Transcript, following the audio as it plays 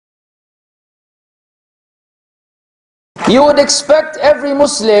You would expect every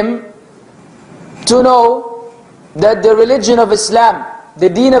Muslim to know that the religion of Islam, the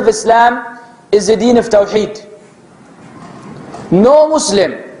deen of Islam, is the deen of Tawheed. No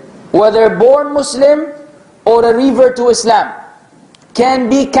Muslim, whether born Muslim or a revert to Islam, can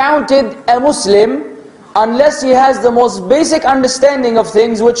be counted a Muslim unless he has the most basic understanding of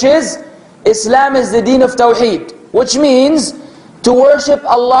things, which is Islam is the deen of Tawheed, which means to worship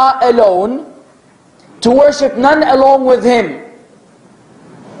Allah alone, to worship none along with Him.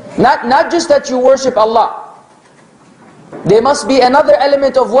 Not just that you worship Allah. There must be another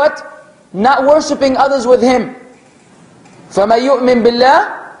element of what? Not worshipping others with Him. فَمَنْ يُؤْمِنْ بِاللَّهِ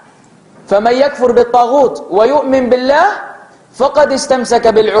فَمَنْ يَكْفُرْ بِالطَّاغُوتِ وَيُؤْمِنْ بِاللَّهِ فَقَدْ اسْتَمْسَكَ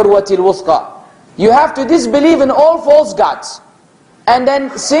بِالْعُرْوَةِ الْوُثْقَى. You have to disbelieve in all false gods and then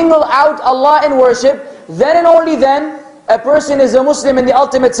single out Allah in worship. Then and only then a person is a Muslim in the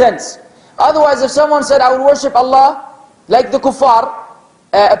ultimate sense. Otherwise, if someone said, I would worship Allah, like the kuffar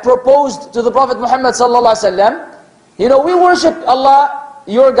proposed to the Prophet Muhammad sallallahu alaihi wasallam, you know, we worship Allah,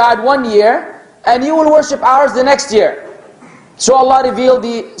 your God, 1 year, and you will worship ours the next year. So Allah revealed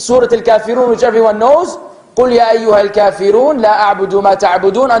the Surah Al-Kafirun, which everyone knows. قُلْ يَا أَيُّهَا الْكَافِرُونَ لَا أَعْبُدُ مَا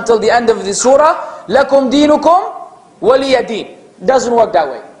تَعْبُدُونَ, until the end of the surah. لَكُمْ دِينُكُمْ وَلِيَ دِينِ. Doesn't work that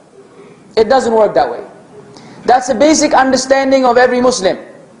way. It doesn't work that way. That's a basic understanding of every Muslim.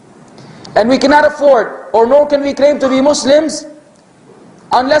 And we cannot afford, or nor can we claim to be Muslims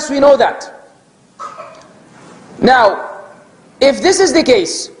unless we know that. Now, if this is the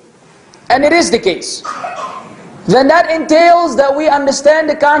case, and it is the case, then that entails that we understand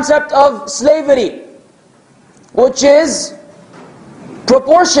the concept of slavery, which is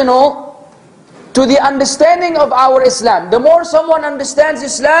proportional to the understanding of our Islam. The more someone understands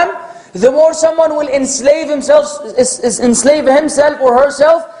Islam, the more someone will enslave himself or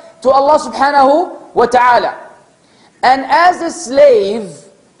herself to Allah subhanahu wa ta'ala. And as a slave,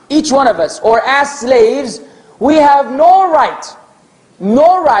 each one of us, or as slaves, we have no right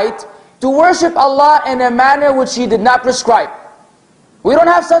to worship Allah in a manner which He did not prescribe. We don't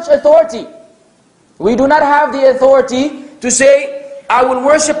have such authority. We do not have the authority to say, I will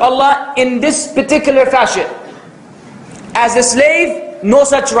worship Allah in this particular fashion. As a slave, no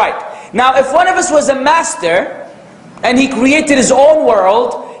such right. Now, if one of us was a master, and he created his own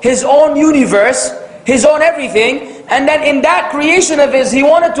world, his own universe, his own everything, and then in that creation of his, he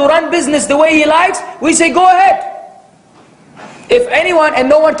wanted to run business the way he likes, we say, go ahead. If anyone, and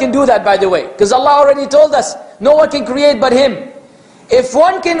no one can do that, by the way, because Allah already told us, no one can create but Him. If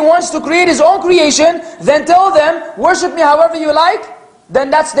one wants to create his own creation, then tell them, worship me however you like, then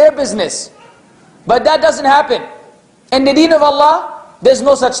that's their business. But that doesn't happen. In the deen of Allah, there's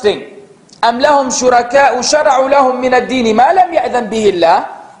no such thing. أَمْ لَهُمْ شُرَكَاءُ شَرَعُوا لَهُمْ مِنَ الدِّينِ مَا لَمْ يَأْذَنْ بِهِ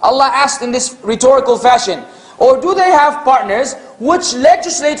اللَّهِ. Allah asked in this rhetorical fashion, or do they have partners which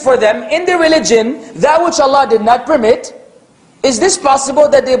legislate for them in their religion that which Allah did not permit? Is this possible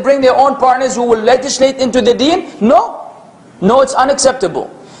that they bring their own partners who will legislate into the deen? No. No, it's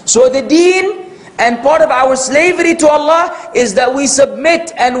unacceptable. So the deen and part of our slavery to Allah is that we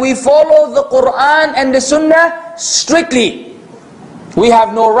submit and we follow the Quran and the Sunnah strictly. We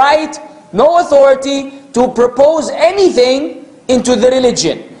have no right, no authority to propose anything into the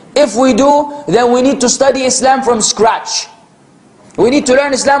religion. If we do, then we need to study Islam from scratch. We need to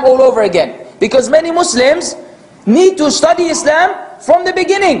learn Islam all over again. Because many Muslims need to study Islam from the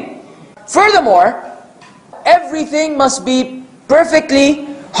beginning. Furthermore, everything must be perfectly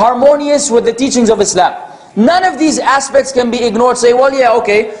harmonious with the teachings of Islam. None of these aspects can be ignored. Say, well, yeah,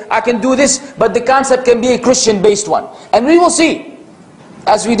 okay, I can do this, but the concept can be a Christian-based one. And we will see,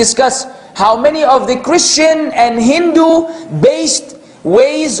 as we discuss, how many of the Christian and Hindu-based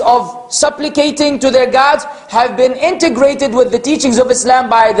ways of supplicating to their gods have been integrated with the teachings of Islam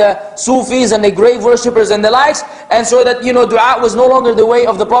by the Sufis and the grave worshippers and the likes, and so that, you know, dua was no longer the way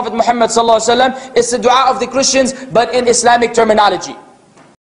of the Prophet Muhammad sallallahu alaihi wasallam. It's the dua of the Christians, but in Islamic terminology.